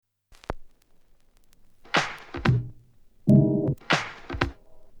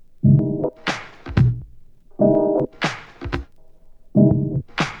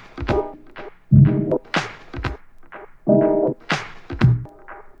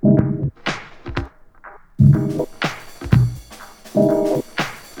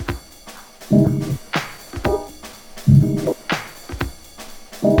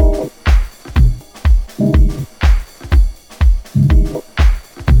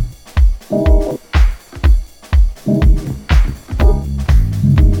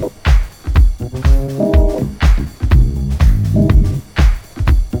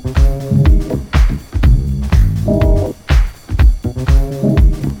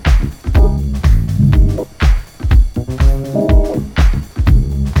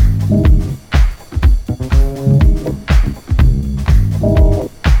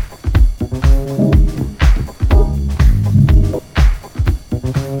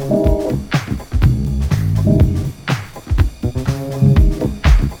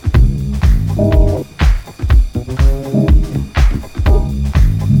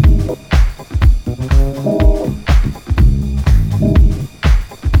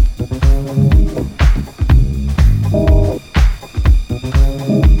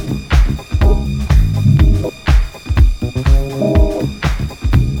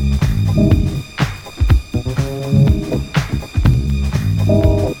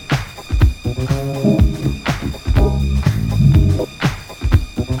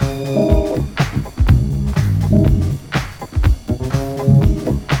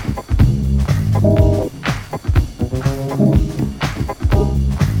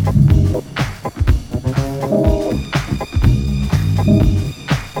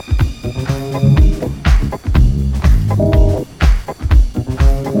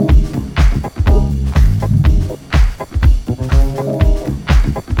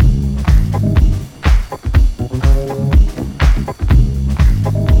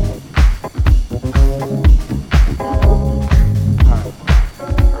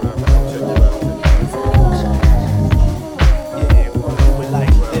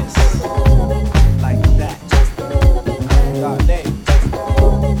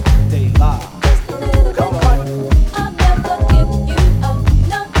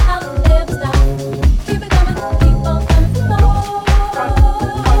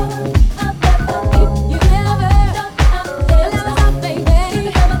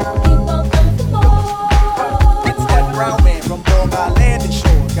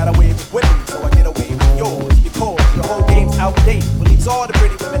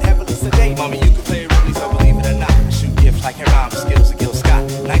women heavily sedate. Mommy, you can play really, so believe it or not. I shoot gifts like Heron, skills of Gil Scott.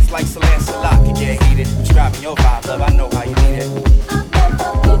 Nights like Celeste Lot can get heated. Describing your vibe, love, I know how you need it.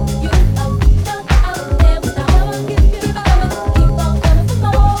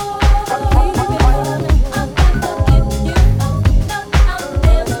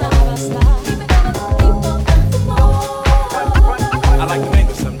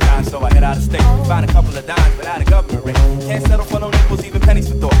 Find a couple of dimes without a government rate. Can't settle for no nickels, even pennies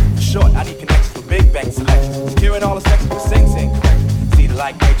for thought. For short, I need connections with big bank selections. Securing all the sections with sing corrections. See the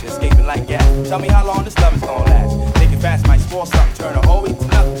like nature, escaping like gas. Tell me how long this love is gonna last. Thinking fast might spoil something, turn a whole week to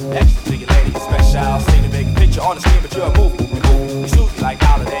nothing. Extra to your lady, special. See the big picture on the screen, but you're a movie. You suit me like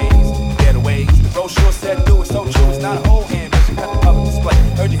holidays, getaways. The brochure said do it, so true. It's not a whole ambition, cut the public display.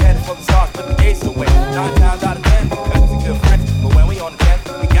 Heard you headed for the stars, put the gates away. 9 times out of 10, because it's a good friend. But when we on the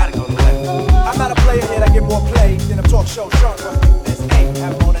 10th, we gotta go to the left. I'm not a player yet, I get more play than a talk show short. What's new this ain't?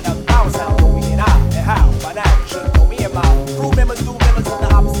 Have more than enough hours out, know we and I, and how? By now, you should know me and my crew members do members of the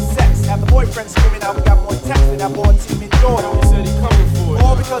opposite sex. Have the boyfriend screaming out, we got more text than that boy team in Jordan. He said he coming for it.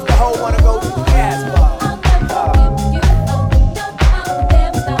 All because the hoe wanna go to the gas bar.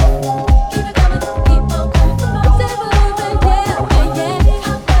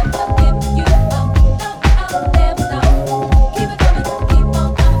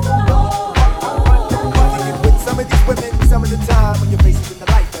 Some of the time when your face is in the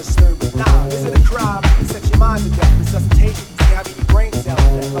light, that's disturbing. Nah, is it a crime? It sets your mind to death, resuscitate it. See how your brain cells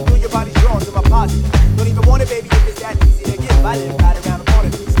death. I feel your body's drawn to my positive. Don't even want it, baby, if it's that easy to give. I live right around the corner,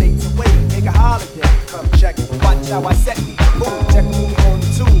 3 states away. Take a holiday, come check it. Watch how I set me. Boom, check the movie on the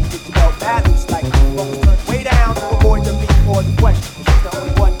tube. Get your belt bad loose like focus turn way down to avoid the beat or the question. She's the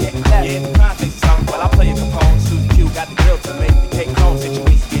only one getting left. Yeah, the crime takes a song, while I play a component. Susie Q got the grill to make the cake home.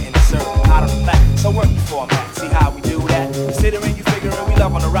 Situation getting the serve hot on the flat. So work the format, see how we do that. Considering you figuring we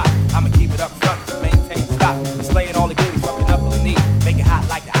love on the rock, I'ma keep it up front to maintain stock. Displaying all the goodies from your knuckle and knee. Make it hot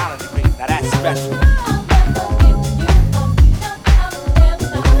like the island degree. Now that's special.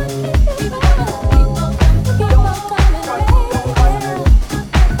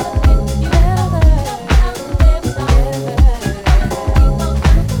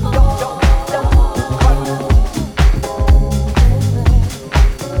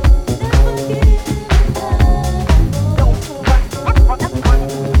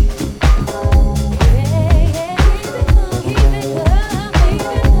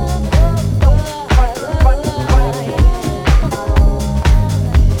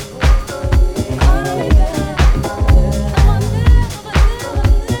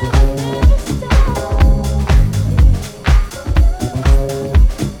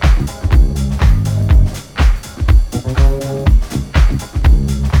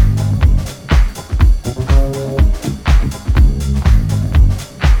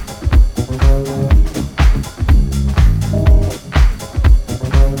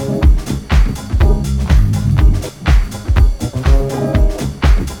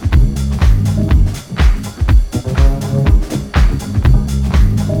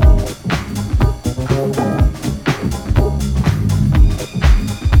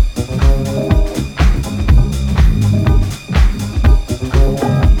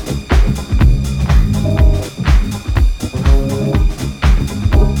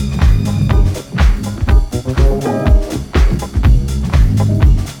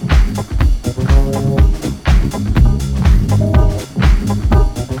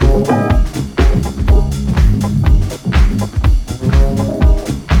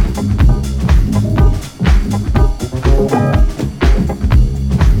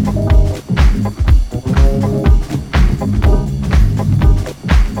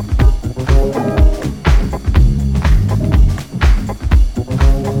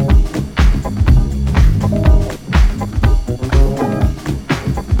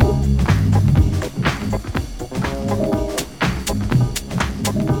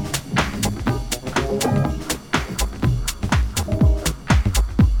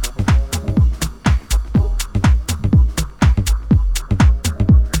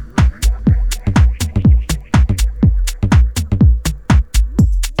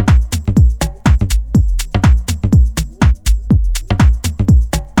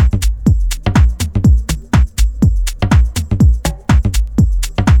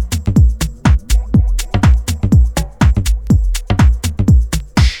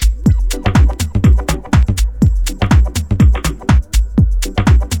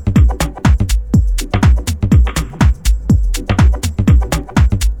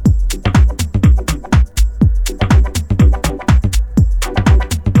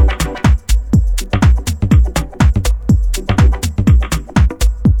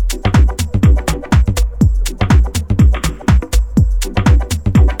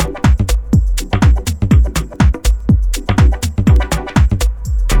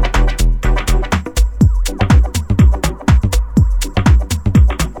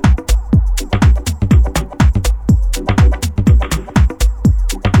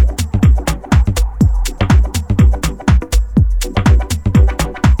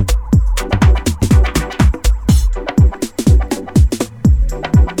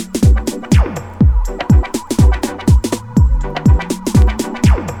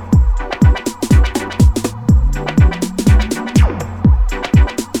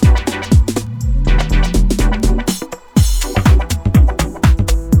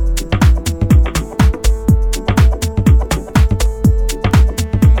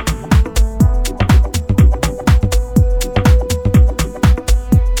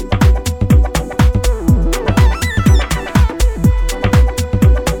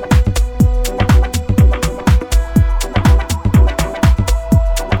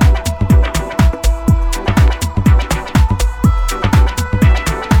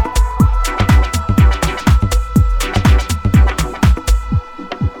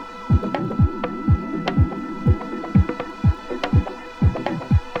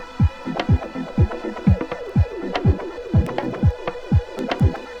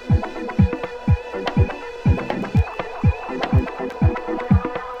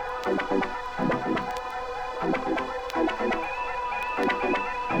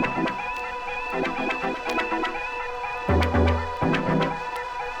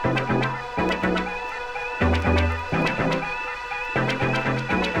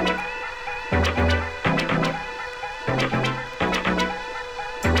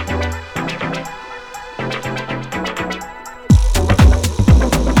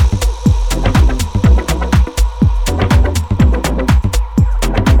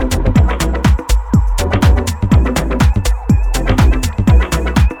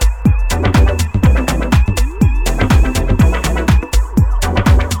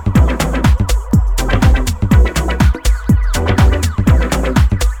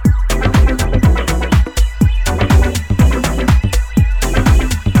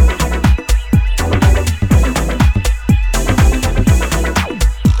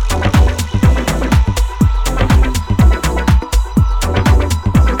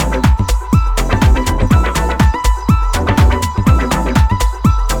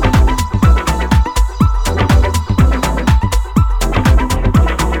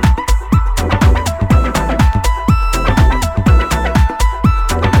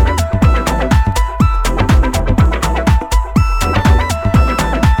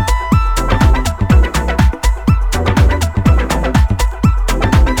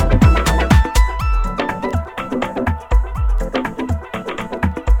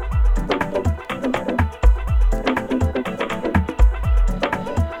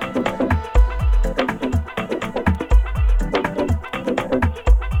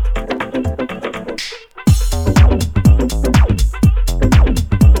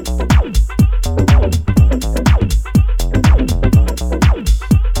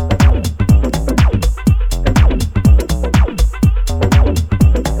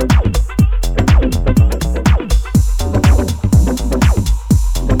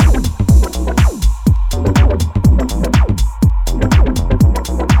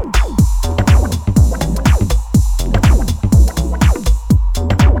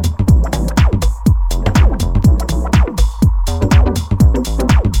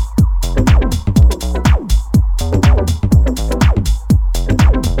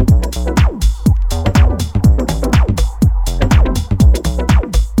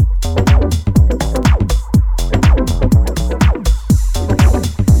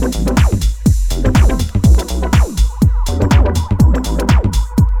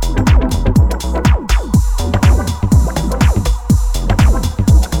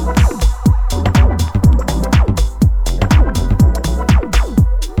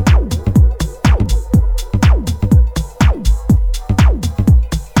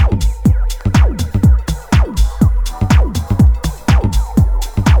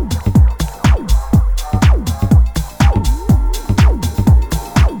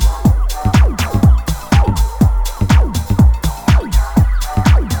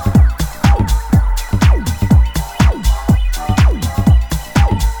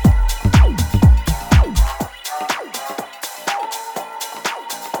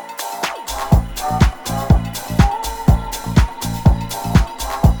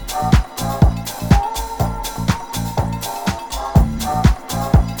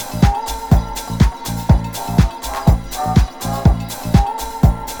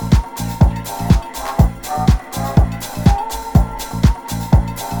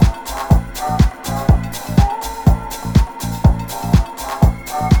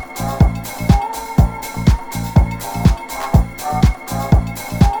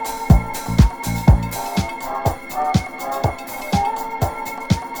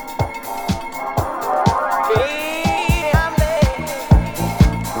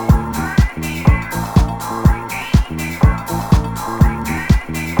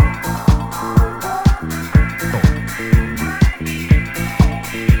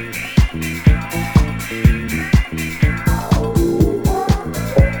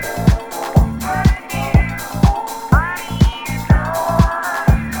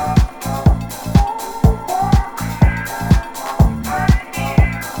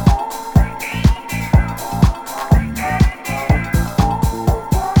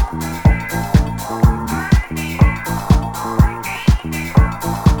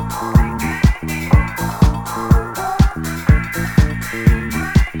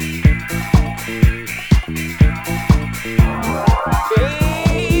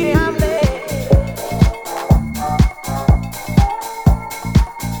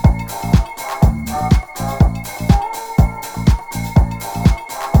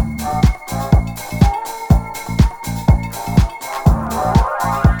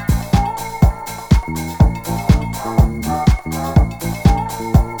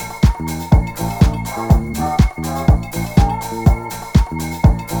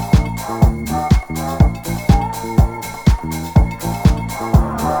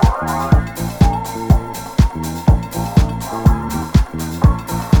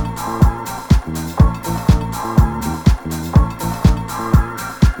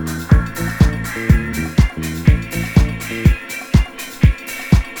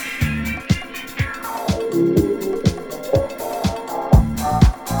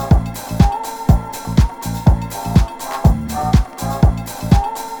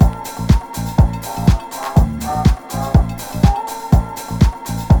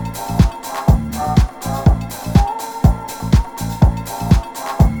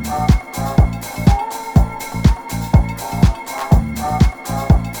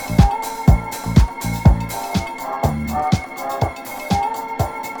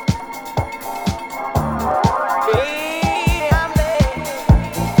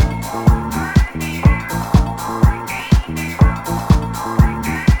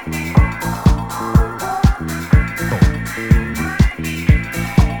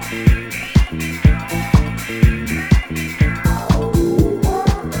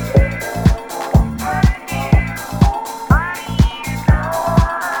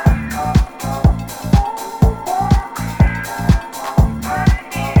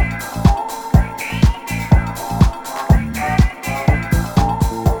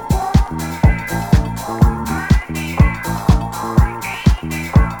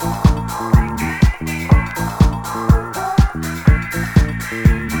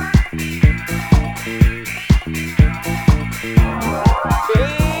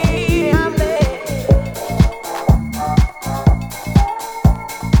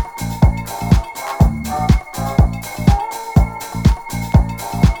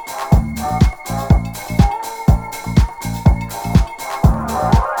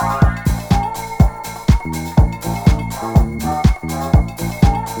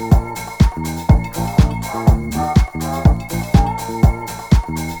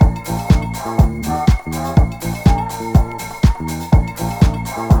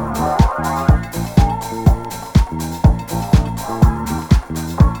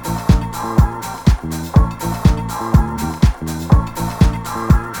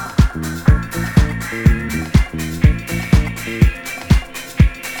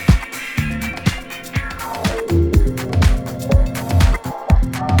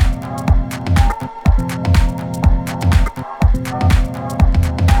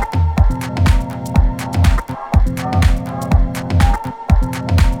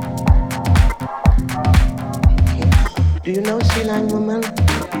 Do you know sea lion woman?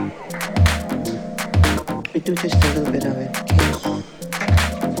 We do just a little bit of it, okay?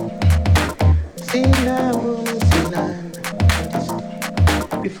 Sea lion woman, sea lion.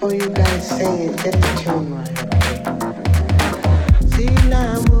 Before you guys sing it, get the tune right, okay? Sea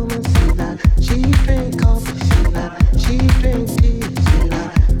lion woman, sea lion. She drink coffee, sea lion. She drink tea, sea lion.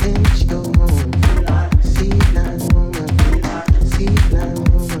 Then she go home. Sea lion woman, sea lion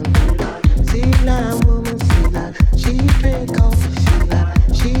woman. Sea lion woman, sea lion. She drink coffee, sea lion.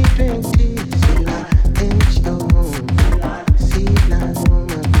 She drink tea, sea lion. Then she go home. Sea lion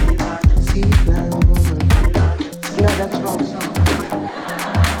woman, sea lion woman. No, that's wrong song.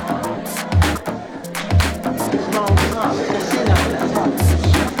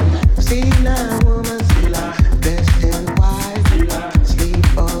 Sea lion woman, best in white, sleep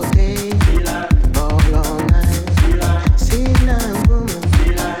all day, all night. Sea lion woman,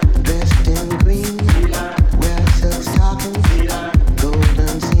 dressed in green, wear silk stockings,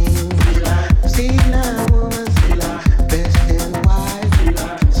 golden seams. Sea lion woman, best in white,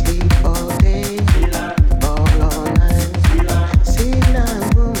 sleep all day, all night. Sea lion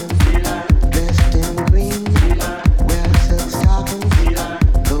woman, dressed in green, wear silk stockings,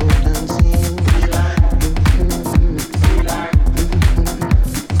 golden seams.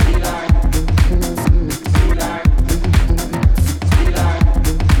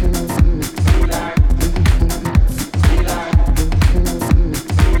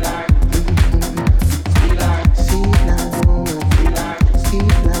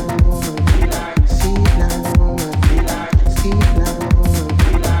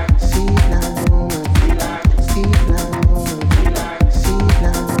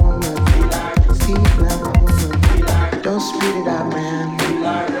 Don't speed it up, man.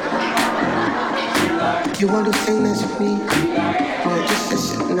 You want to sing this with me? Oh,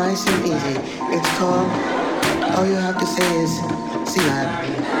 just nice and easy. It's called, all you have to say is, sea lion,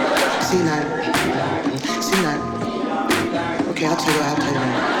 sea lion, sea lion. Okay, I'll tell you now.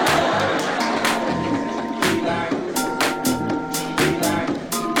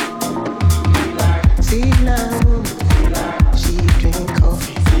 Sea lion woman, she drink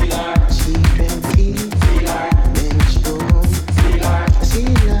coffee, she drink tea, then she go home.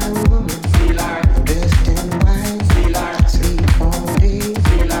 Sea lion woman, dressed in white, sleep all day,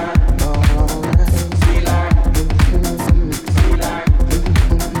 all night.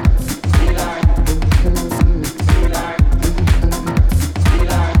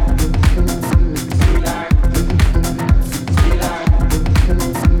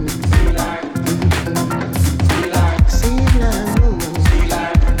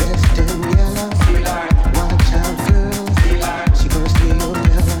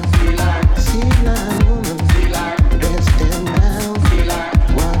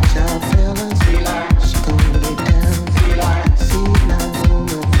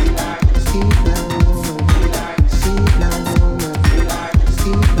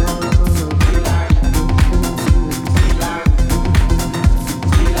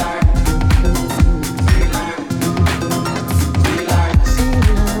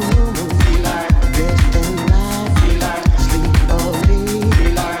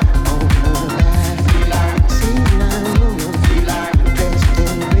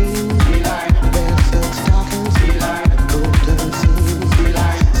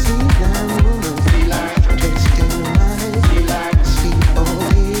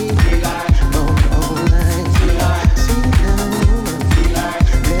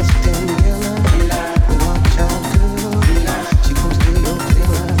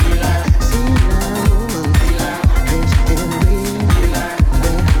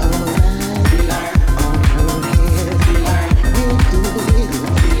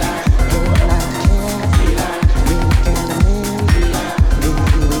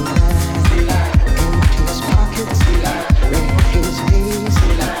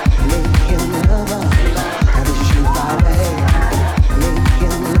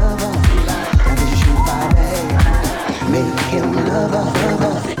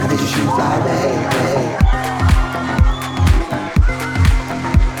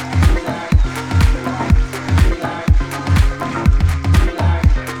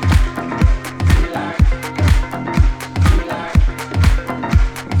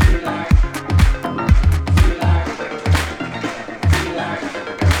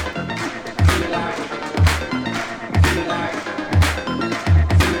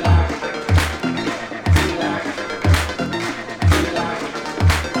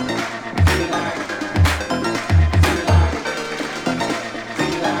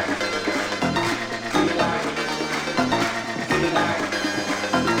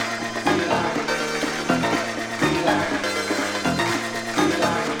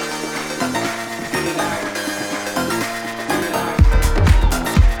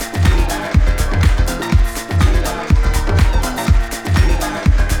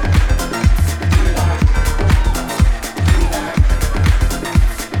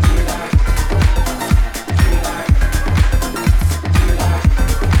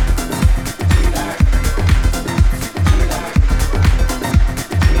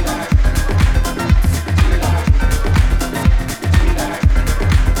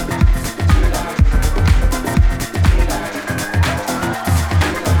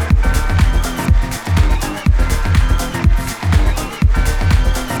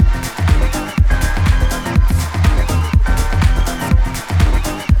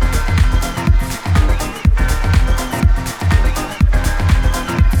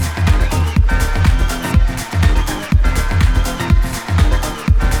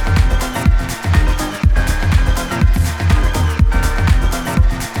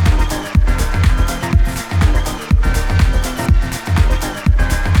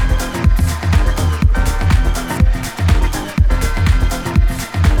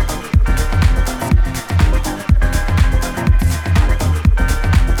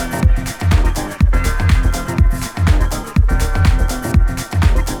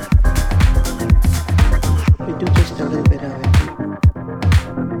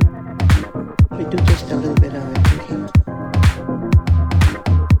 do just a little bit of it, okay?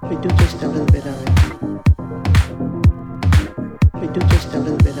 We do just a little bit of it. We do just a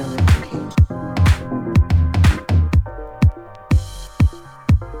little bit of it, okay?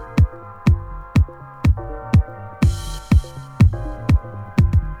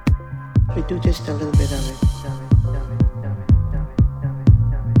 We do just a little bit of it.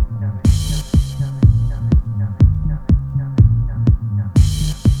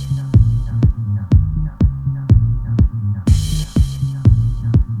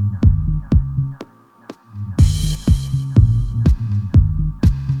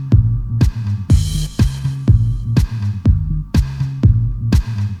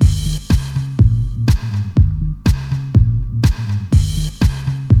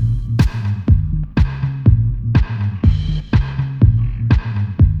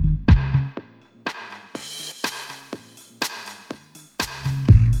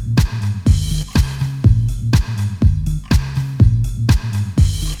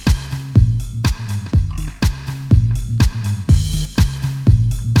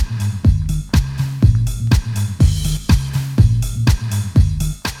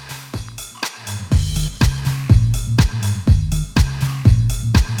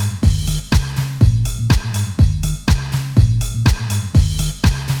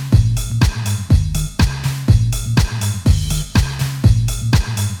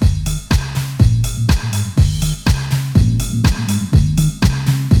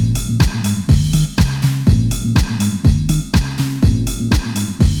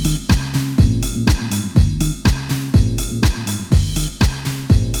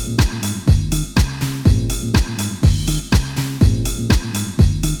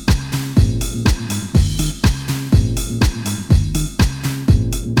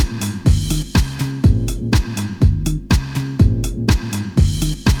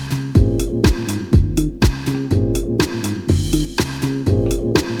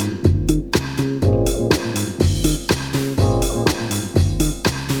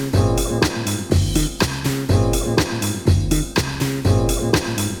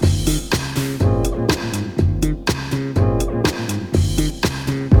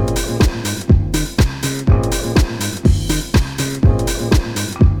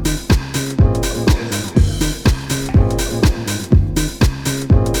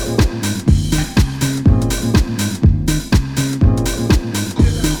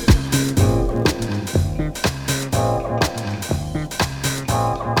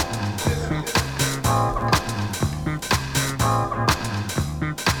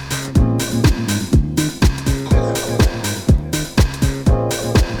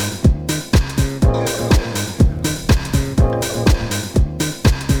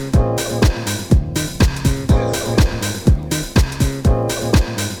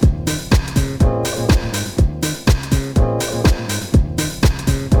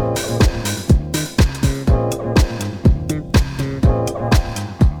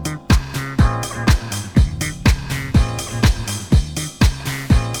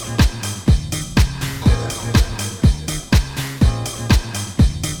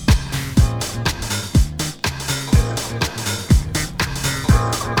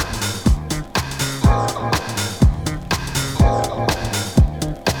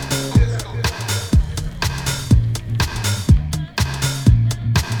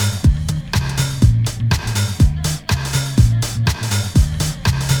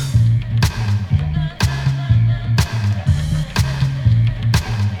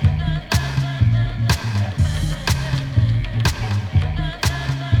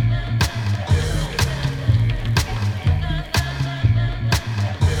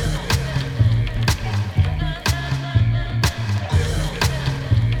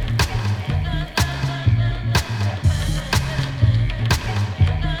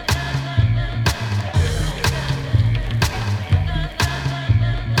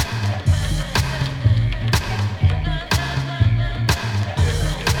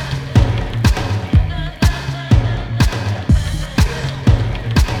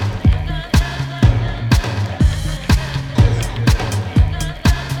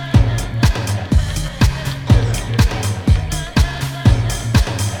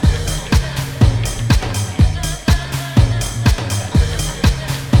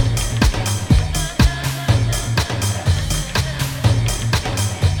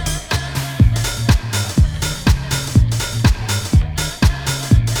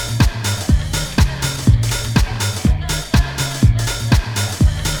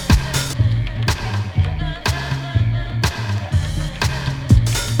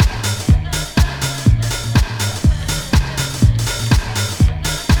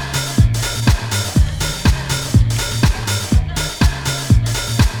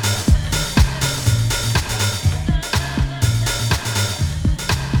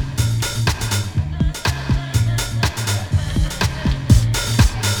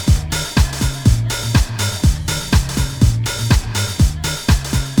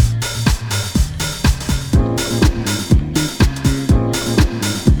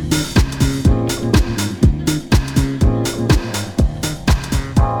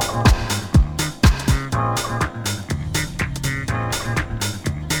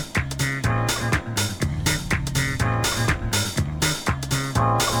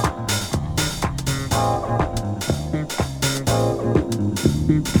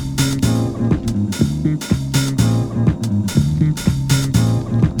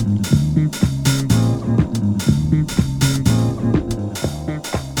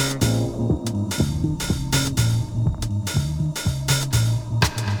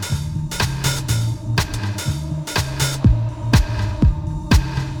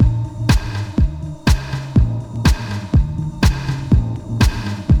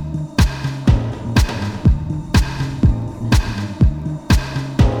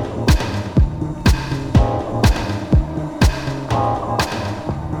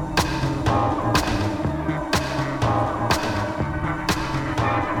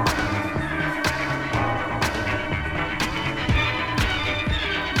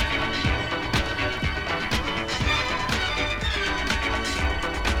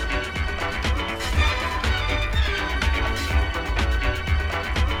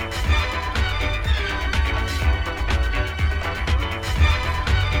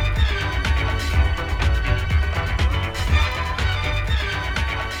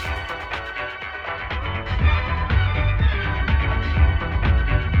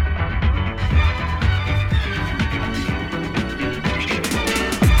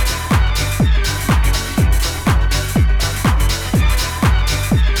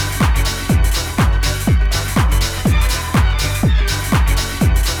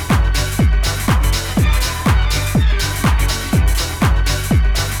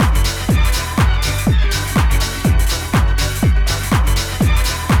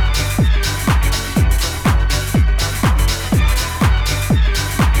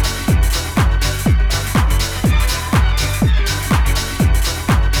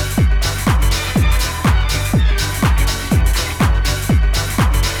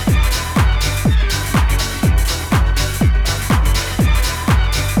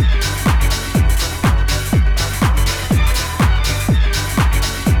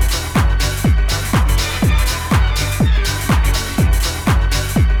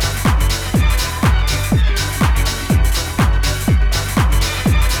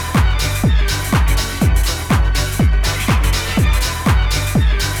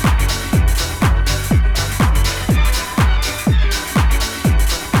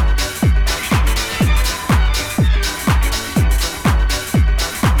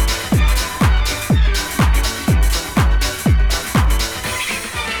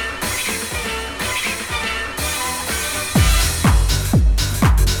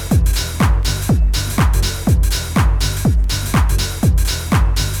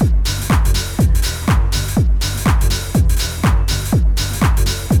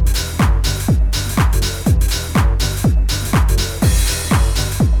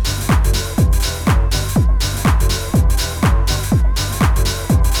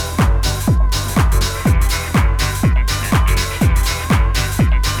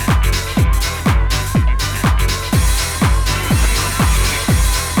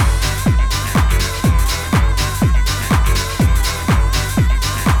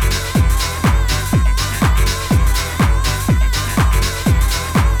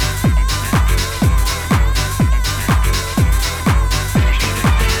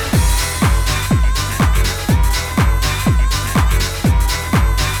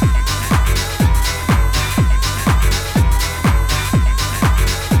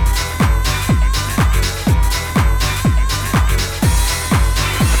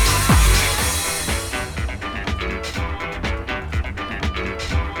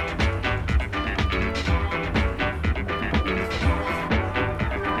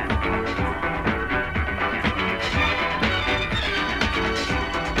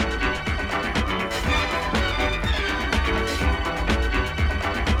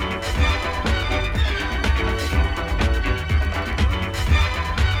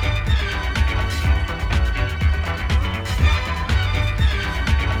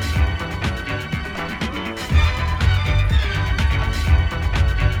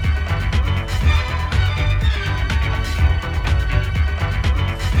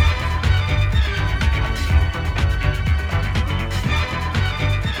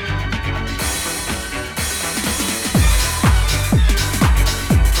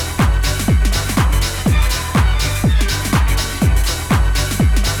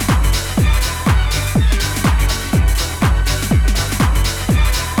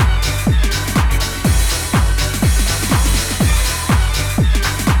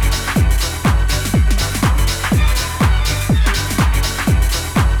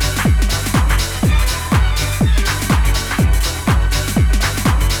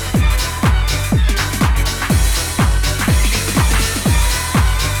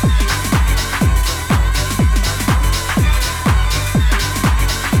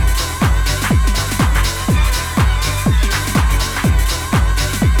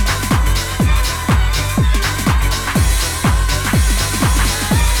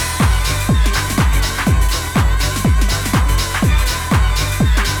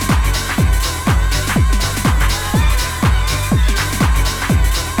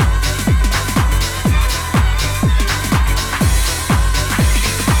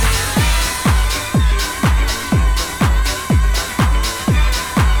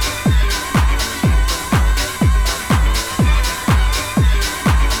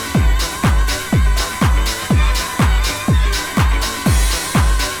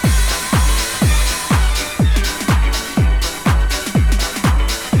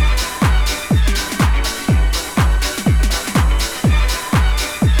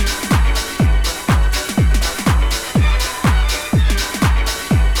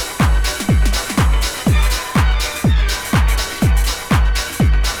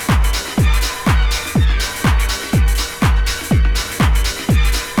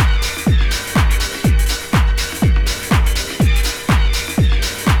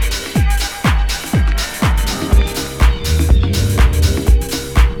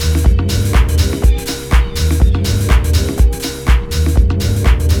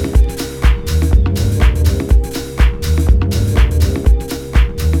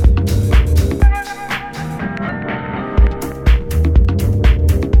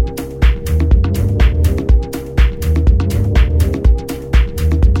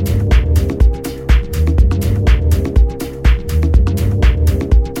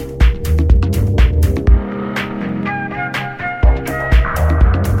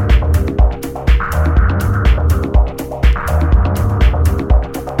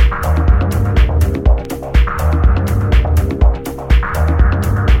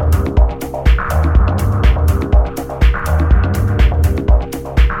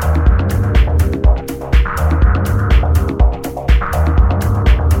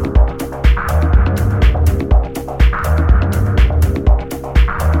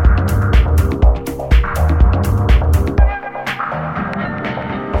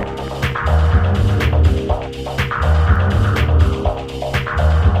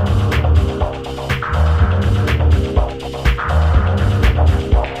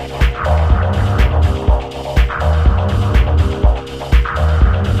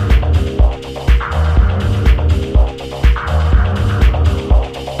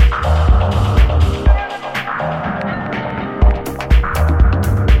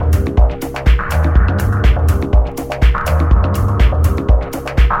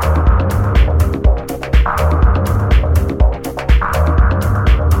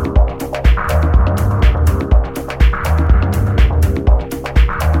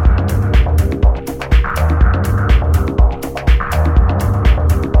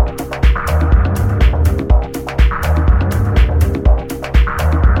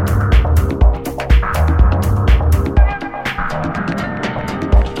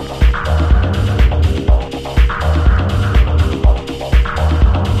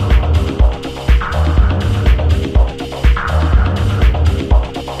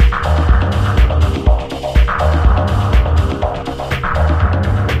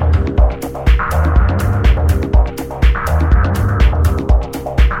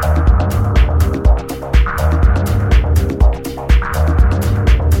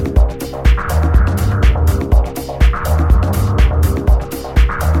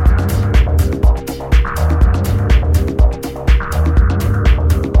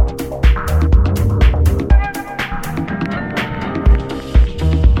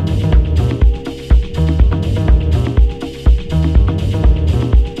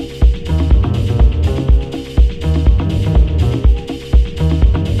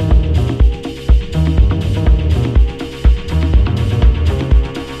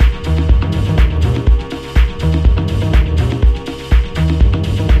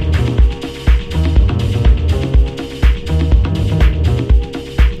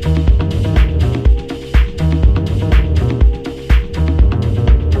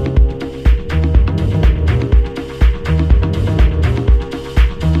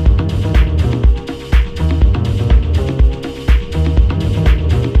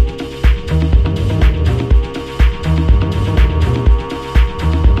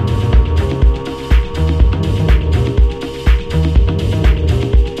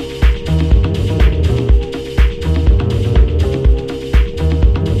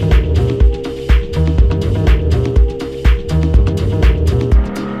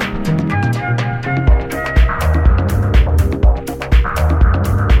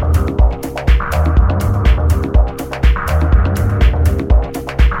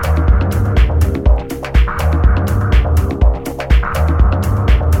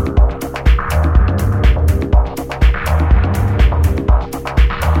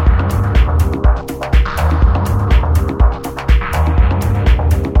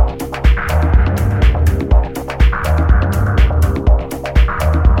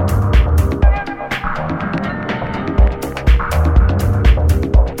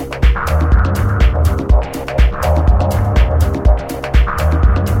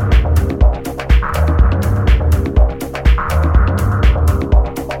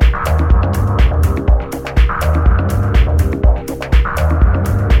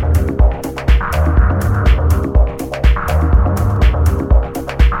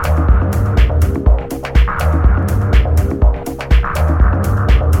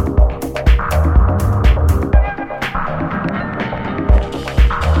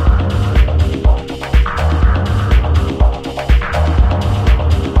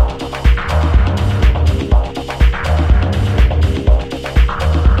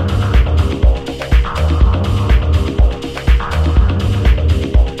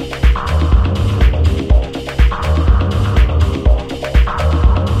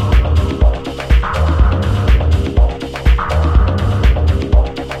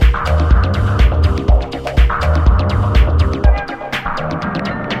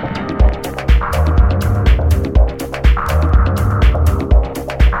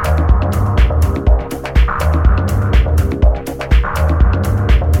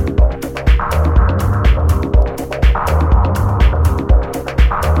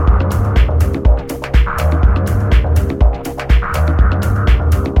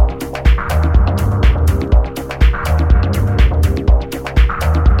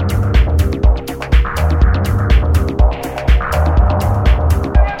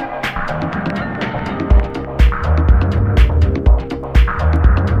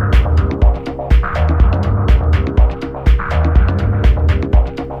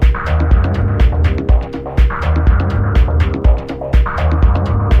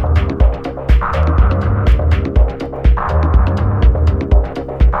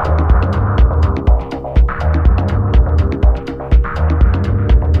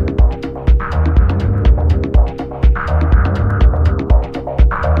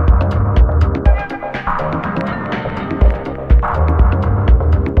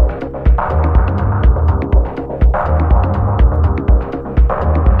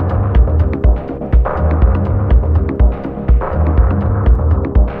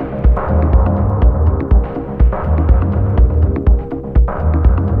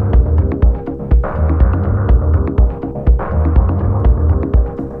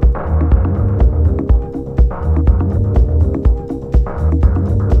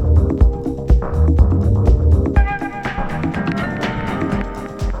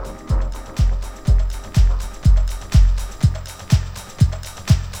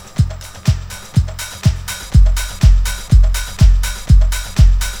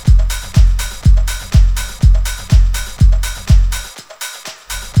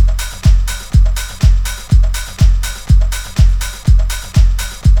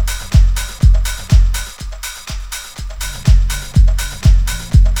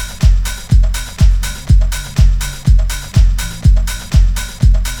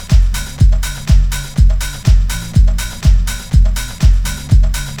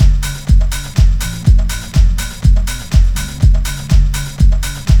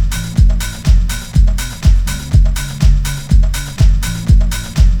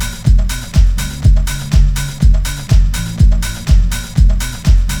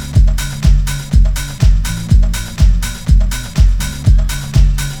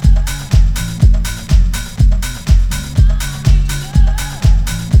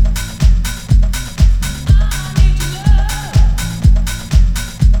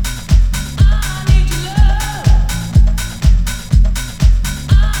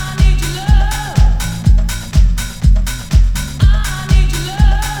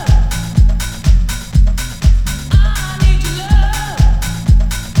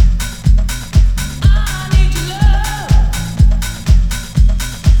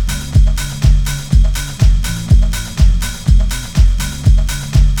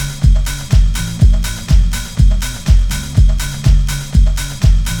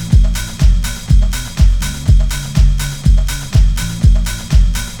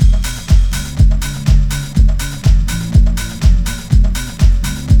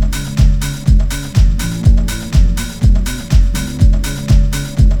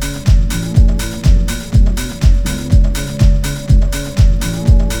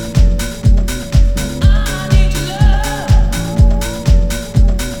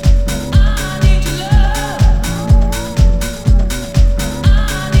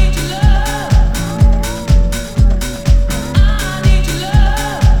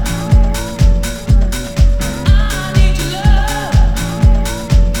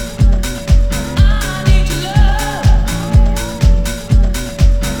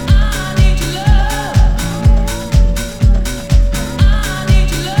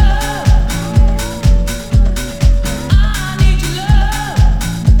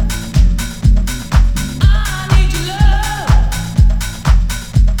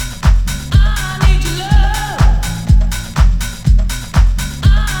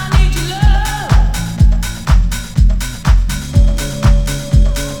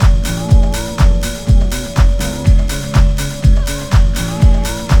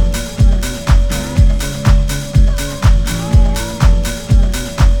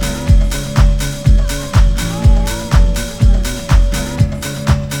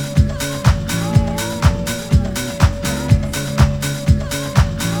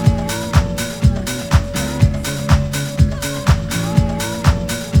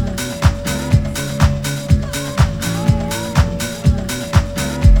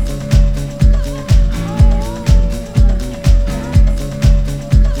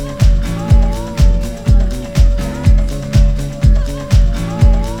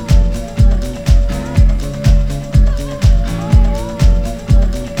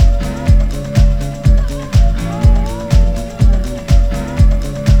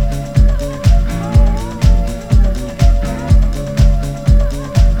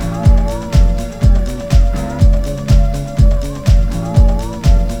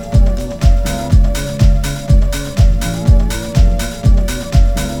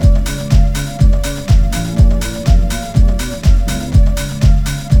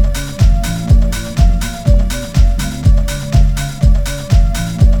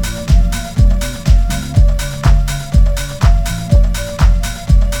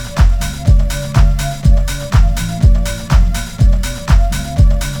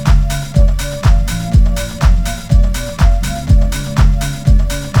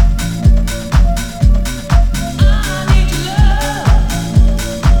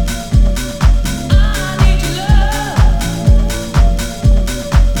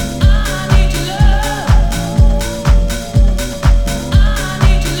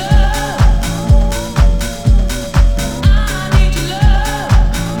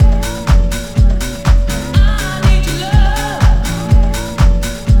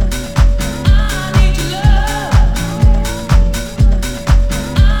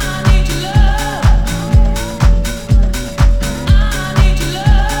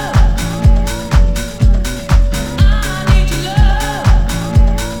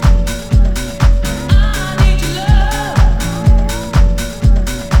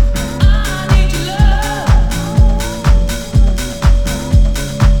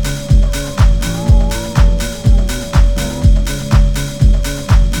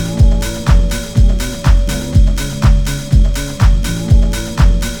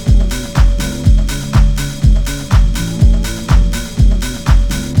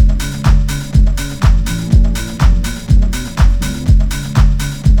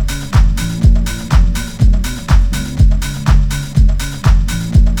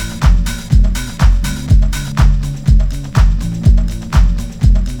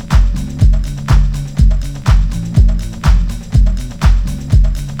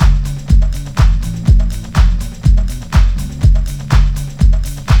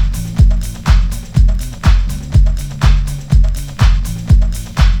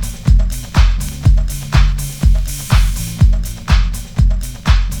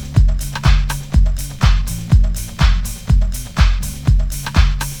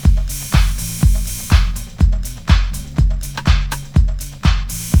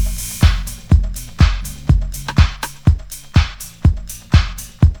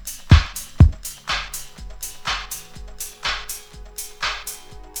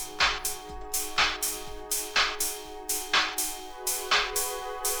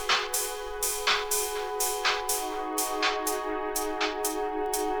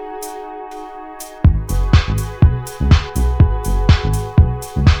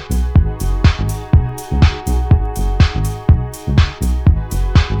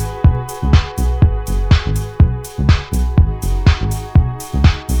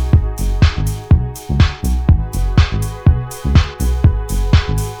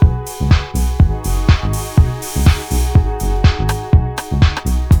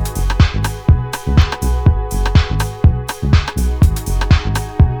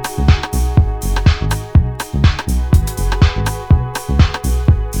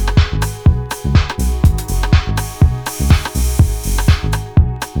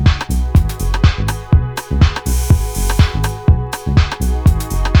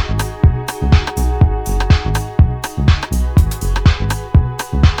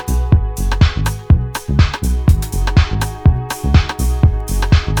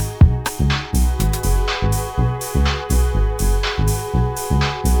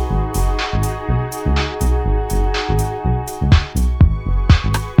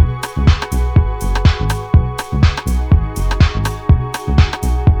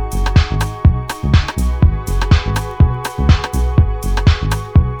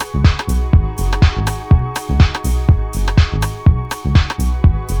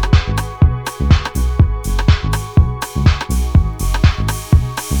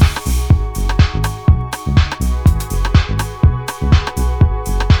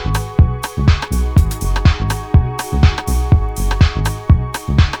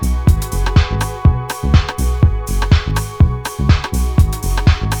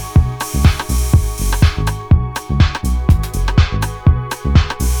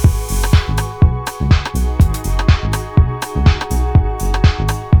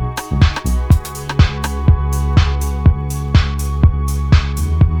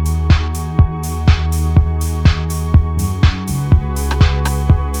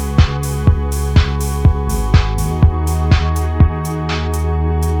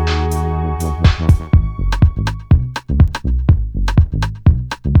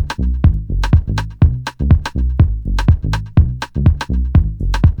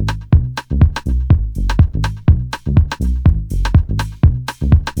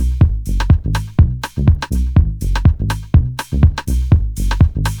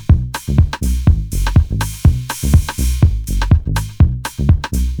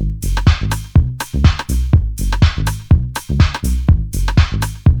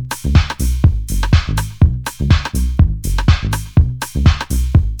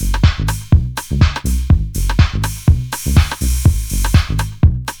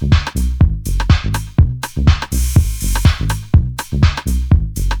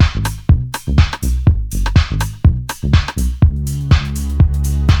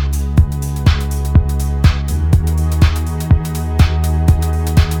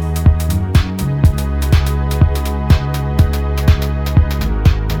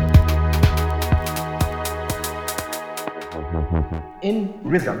 In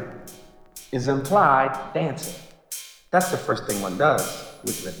rhythm is implied dancing. That's the first thing one does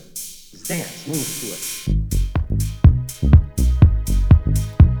with rhythm, is dance, move to it.